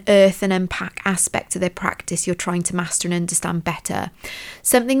to unearth and unpack aspects of their practice you're trying to master and understand better.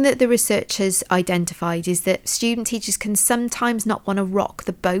 Something that the research has identified is that student teachers can sometimes not want to rock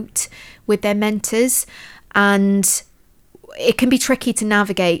the boat with their mentors, and it can be tricky to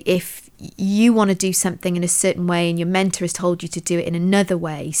navigate if you want to do something in a certain way and your mentor has told you to do it in another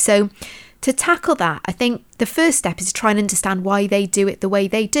way. So to tackle that, I think the first step is to try and understand why they do it the way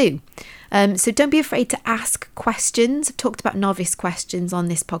they do. So don't be afraid to ask questions. I've talked about novice questions on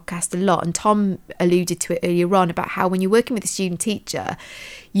this podcast a lot, and Tom alluded to it earlier on about how when you're working with a student teacher,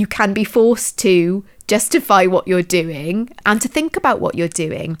 you can be forced to justify what you're doing and to think about what you're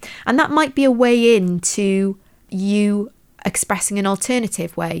doing. And that might be a way into you expressing an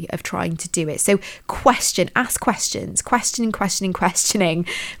alternative way of trying to do it. So ask questions, questioning,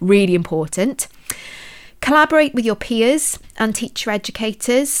 really important. Collaborate with your peers and teacher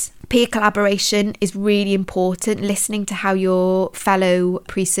educators. Peer collaboration is really important. Listening to how your fellow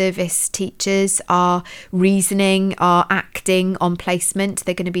pre-service teachers are reasoning, are acting on placement.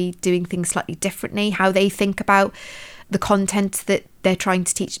 They're going to be doing things slightly differently. How they think about the content that they're trying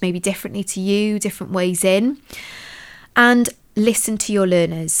to teach maybe differently to you, different ways in. And listen to your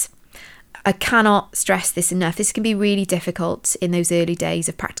learners. I cannot stress this enough. This can be really difficult in those early days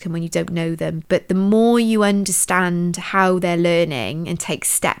of practicum when you don't know them. But the more you understand how they're learning and take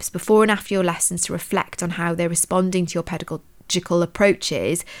steps before and after your lessons to reflect on how they're responding to your pedagogical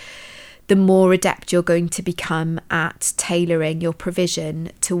approaches, the more adept you're going to become at tailoring your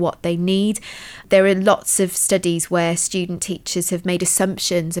provision to what they need. There are lots of studies where student teachers have made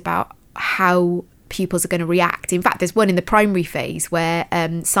assumptions how pupils are going to react. In fact, there's one in the primary phase where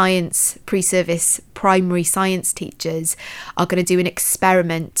science pre-service primary science teachers are going to do an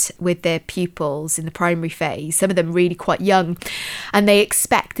experiment with their pupils in the primary phase, some of them really quite young, and they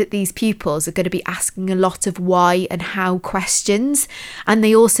expect that these pupils are going to be asking a lot of why and how questions, and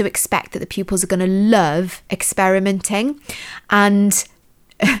they also expect that the pupils are going to love experimenting. And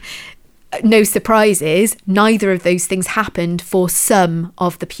no surprises, neither of those things happened for some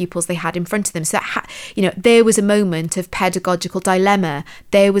of the pupils they had in front of them. So, there was a moment of pedagogical dilemma.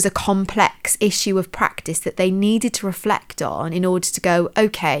 There was a complex issue of practice that they needed to reflect on in order to go,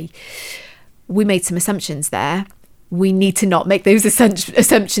 okay, we made some assumptions there. We need to not make those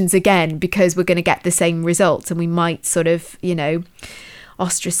assumptions again, because we're going to get the same results, and we might sort of,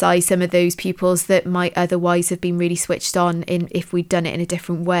 ostracize some of those pupils that might otherwise have been really switched on if we'd done it in a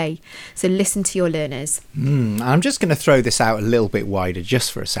different way. So listen to your learners. I'm just going to throw this out a little bit wider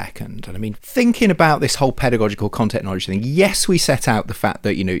just for a second. And I mean, thinking about this whole pedagogical content knowledge thing, yes, we set out the fact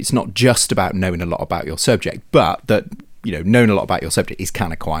that, it's not just about knowing a lot about your subject, but that, knowing a lot about your subject is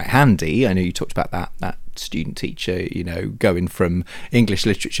kind of quite handy. I know you talked about that student teacher, going from English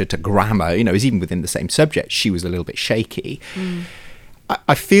literature to grammar, is even within the same subject, she was a little bit shaky.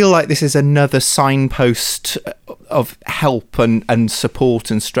 I feel like this is another signpost of help and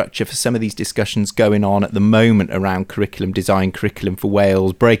support and structure for some of these discussions going on at the moment around curriculum design, curriculum for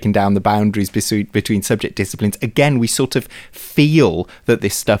Wales, breaking down the boundaries between subject disciplines. Again, we sort of feel that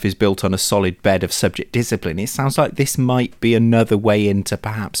this stuff is built on a solid bed of subject discipline. It sounds like this might be another way into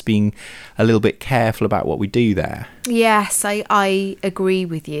perhaps being a little bit careful about what we do there. Yes, I agree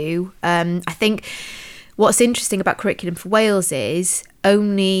with you. I think what's interesting about Curriculum for Wales is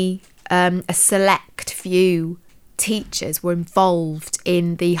only a select few teachers were involved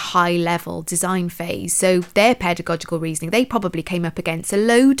in the high level design phase. So their pedagogical reasoning, they probably came up against a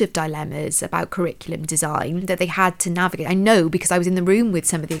load of dilemmas about curriculum design that they had to navigate. I know, because I was in the room with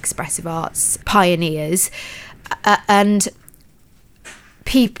some of the expressive arts pioneers, and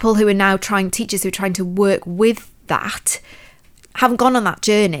people who are now teachers who are trying to work with that haven't gone on that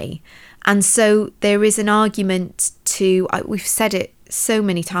journey. And so there is an argument we've said it so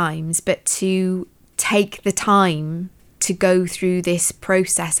many times, but to take the time to go through this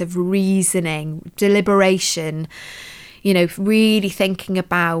process of reasoning, deliberation, really thinking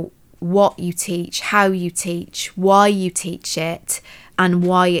about what you teach, how you teach, why you teach it, and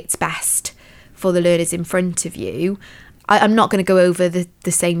why it's best for the learners in front of you. I'm not going to go over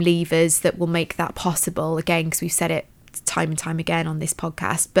the same levers that will make that possible, again, because we've said it time and time again on this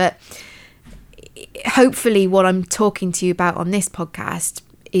podcast. But hopefully what I'm talking to you about on this podcast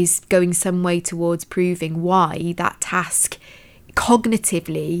is going some way towards proving why that task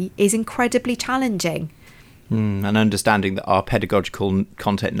cognitively is incredibly challenging. And understanding that our pedagogical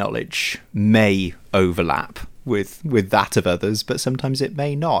content knowledge may overlap with that of others, but sometimes it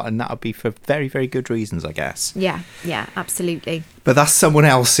may not, and that would be for very, very good reasons, I guess. Yeah, absolutely. But that's someone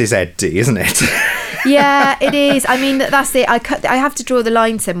else's Eddie, isn't it? Yeah, it is. I mean, that's it. I have to draw the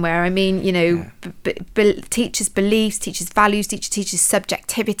line somewhere. I mean, teachers' beliefs, teachers' values, teachers'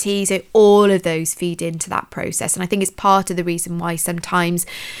 subjectivities, so all of those feed into that process. And I think it's part of the reason why sometimes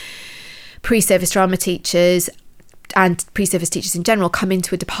pre-service drama teachers and pre-service teachers in general come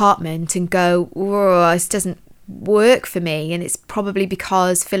into a department and go, "Whoa, this doesn't work for me." And it's probably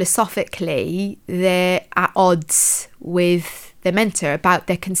because philosophically they're at odds with their mentor about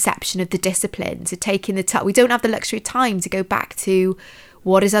their conception of the discipline. So taking the time, we don't have the luxury of time to go back to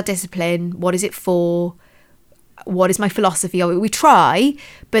what is our discipline, what is it for, what is my philosophy of it. We try,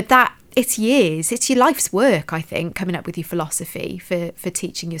 but it's years, it's your life's work, I think, coming up with your philosophy for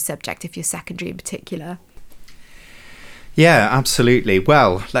teaching your subject, if you're secondary in particular. Yeah, absolutely.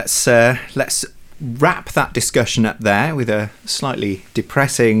 Well, let's wrap that discussion up there with a slightly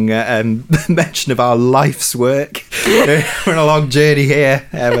depressing mention of our life's work. We're on a long journey here,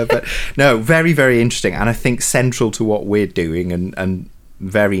 Emma, but no, very, very interesting, and I think central to what we're doing, and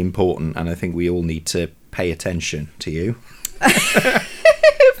very important, and I think we all need to pay attention to you.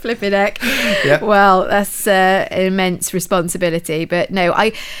 Flipping heck. Yep. Well, that's an immense responsibility, but no,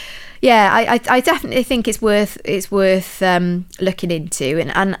 I definitely think it's worth looking into,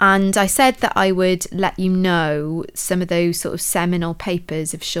 and I said that I would let you know some of those sort of seminal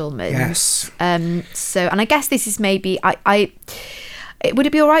papers of Schulman's. Yes. So, and I guess this is maybe would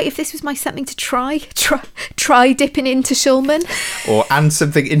it be all right if this was my something to try dipping into Schulman? And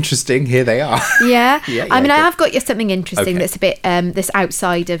something interesting, here they are. Yeah. I mean, good. I have got you something interesting, okay, that's a bit that's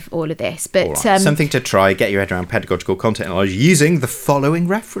outside of all of this, but right. Something to try, get your head around pedagogical content knowledge using the following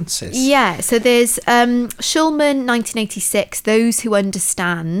references. Yeah, so there's Schulman 1986, Those Who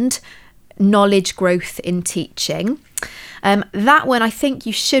Understand Knowledge Growth in Teaching. That one I think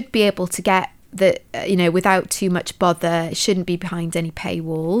you should be able to get that, without too much bother. It shouldn't be behind any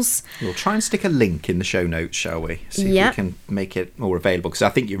paywalls. We'll try and stick a link in the show notes, shall we? See if we can make it more available, because I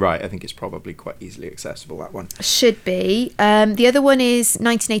think you're right. I think it's probably quite easily accessible, that one. Should be. The other one is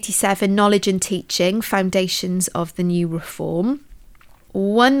 1987, Knowledge and Teaching, Foundations of the New Reform.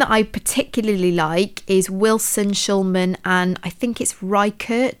 One that I particularly like is Wilson, Schulman, and I think it's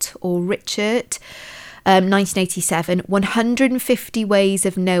Reichert or Richard, 1987, 150 Ways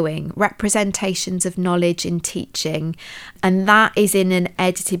of Knowing, Representations of Knowledge in Teaching. And that is in an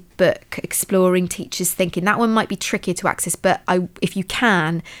edited book exploring teachers' thinking. That one might be trickier to access, but if you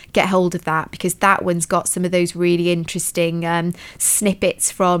can, get hold of that, because that one's got some of those really interesting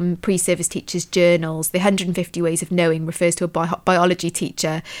snippets from pre-service teachers' journals. The 150 Ways of Knowing refers to a biology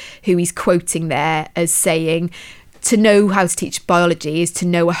teacher who he's quoting there as saying, to know how to teach biology is to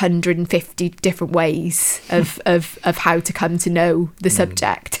know 150 different ways of how to come to know the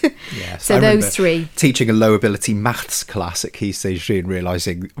subject. Yes, so those three. Teaching a low ability maths class at Key Stage 3 and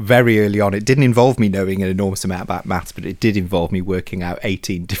realising very early on it didn't involve me knowing an enormous amount about maths, but it did involve me working out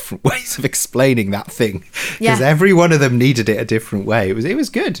 18 different ways of explaining that thing, because every one of them needed it a different way. It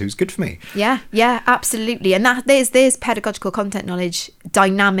was good. It was good for me. Yeah, absolutely. And that there's pedagogical content knowledge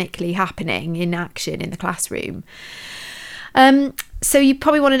dynamically happening in action in the classroom. So you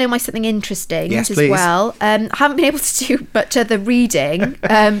probably want to know my something interesting as please. Well. I haven't been able to do much other reading,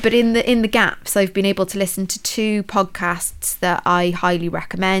 but in the gaps, I've been able to listen to 2 podcasts that I highly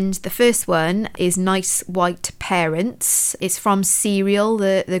recommend. The first one is Nice White Parents. It's from Serial,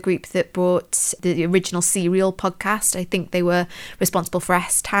 the group that brought the original Serial podcast. I think they were responsible for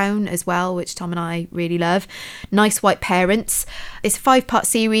S-Town as well, which Tom and I really love. Nice White Parents. It's a 5-part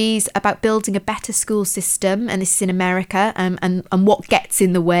series about building a better school system, and this is in America, and what gets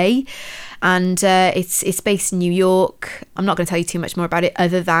in the way. And it's based in New York. I'm not going to tell you too much more about it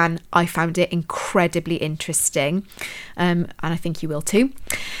other than I found it incredibly interesting, and I think you will too.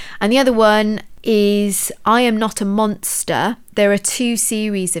 And the other one is I Am Not a Monster. There are 2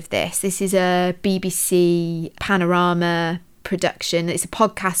 series of this. This is a BBC Panorama production. It's a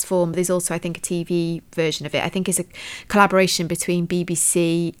podcast form. There's also, I think, a TV version of it. I think it's a collaboration between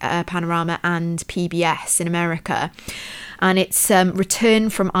BBC Panorama and PBS in America. And it's Return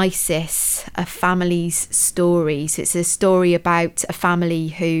from ISIS, a family's story. So it's a story about a family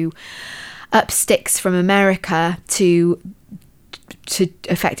who upsticks from America to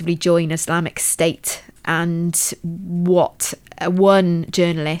effectively join Islamic State, and what one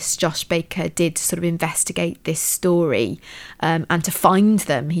journalist, Josh Baker, did to sort of investigate this story and to find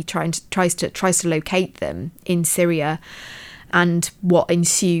them. He tries to locate them in Syria. And what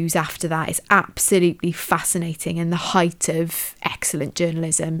ensues after that is absolutely fascinating and the height of excellent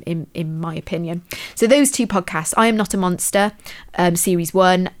journalism, in my opinion. So those 2 podcasts, I Am Not a Monster, Series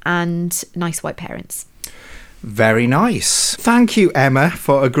 1, and Nice White Parents. Very nice. Thank you, Emma,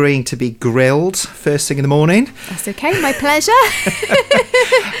 for agreeing to be grilled first thing in the morning. That's okay, my pleasure.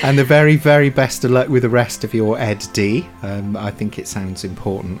 And the very, very best of luck with the rest of your Ed D. I think it sounds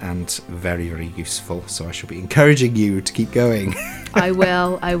important and very, very useful. So I shall be encouraging you to keep going. I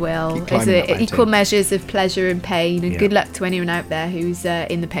will. There's equal measures of pleasure and pain. And good luck to anyone out there who's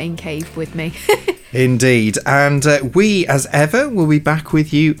in the pain cave with me. Indeed. And we, as ever, will be back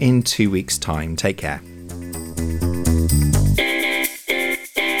with you in 2 weeks' time. Take care.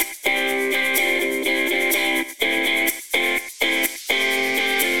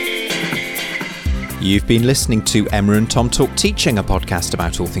 You've been listening to Emma and Tom Talk Teaching, a podcast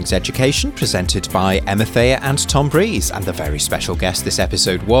about all things education, presented by Emma Thayer and Tom Breeze. And the very special guest this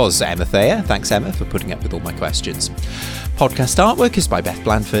episode was Emma Thayer. Thanks, Emma, for putting up with all my questions. Podcast artwork is by Beth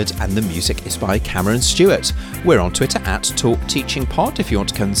Blanford and the music is by Cameron Stewart. We're on Twitter at Talk Teaching Pod if you want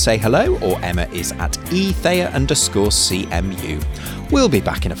to come and say hello, or Emma is at ethayer_CMU. We'll be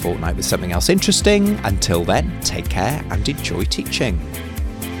back in a fortnight with something else interesting. Until then, take care and enjoy teaching.